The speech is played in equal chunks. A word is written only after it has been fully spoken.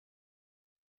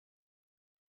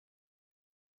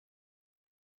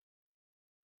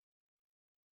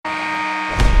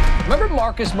Remember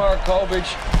Marcus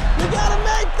Markovich? You gotta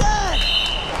make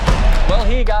that! Well,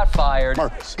 he got fired.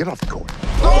 Marcus, get off the court.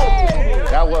 Oh!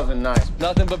 That wasn't nice.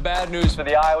 Nothing but bad news for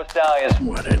the Iowa Stallions.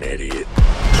 What an idiot.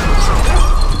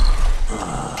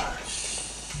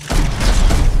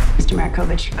 Mr.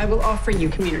 Markovich, I will offer you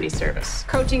community service.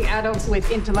 Coaching adults with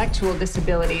intellectual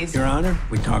disabilities. Your Honor,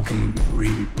 we talking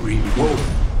Whoa.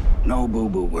 No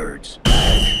boo-boo words.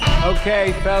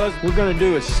 Okay, fellas, we're gonna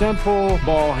do a simple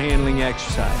ball handling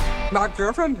exercise. My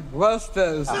girlfriend? What's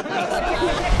this?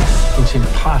 It's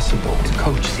impossible to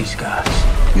coach these guys.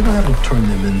 You don't have to turn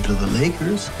them into the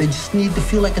Lakers. They just need to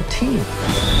feel like a team.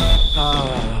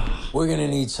 We're gonna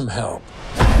need some help.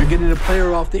 You're getting a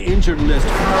player off the injured list.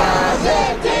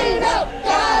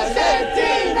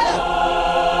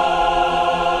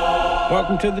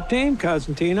 Welcome to the team,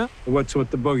 Cousin Tina. What's with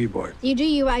the boogie board? You do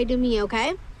you, I do me,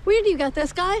 okay? Where do you get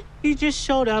this guy? He just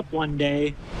showed up one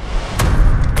day.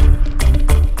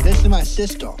 This is my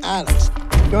sister, Alex.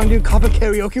 You want to do cover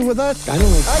karaoke with us? I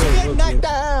don't like I'm getting knocked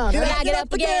down. Can I get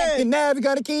up again? You're never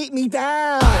gonna keep me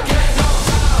down.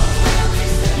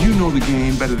 You know the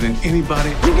game better than anybody.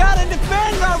 You gotta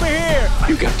defend over here.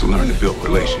 You got to learn to build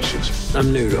relationships.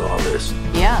 I'm new to all this.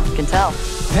 Yeah, can tell.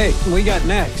 Hey, we got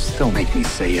next. Don't make me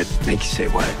say it. Make you say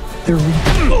what?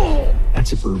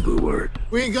 That's a boo-boo word.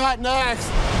 We got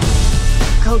next.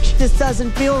 Coach, this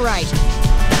doesn't feel right.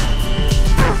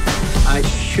 I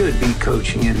should be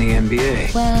coaching in the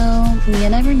NBA. Well, you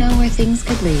never know where things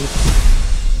could lead.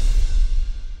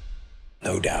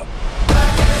 No doubt.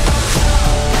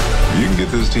 You can get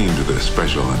this team to the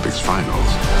Special Olympics finals.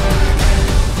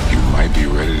 You might be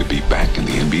ready to be back in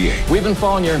the NBA. We've been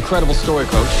following your incredible story,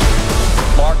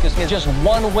 Coach. Marcus is just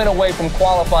one win away from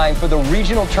qualifying for the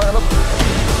regional tournament.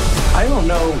 I don't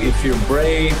know if you're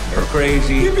brave or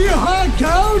crazy. Give me a hug,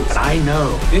 coach. But I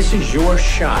know this is your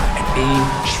shot at being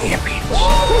champions.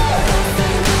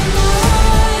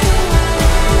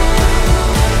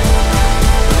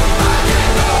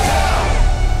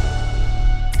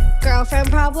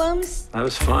 Girlfriend problems? That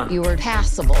was fun. You were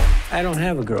passable. I don't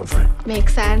have a girlfriend.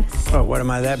 Makes sense. Oh, what, am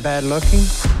I that bad looking?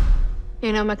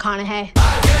 You know, McConaughey.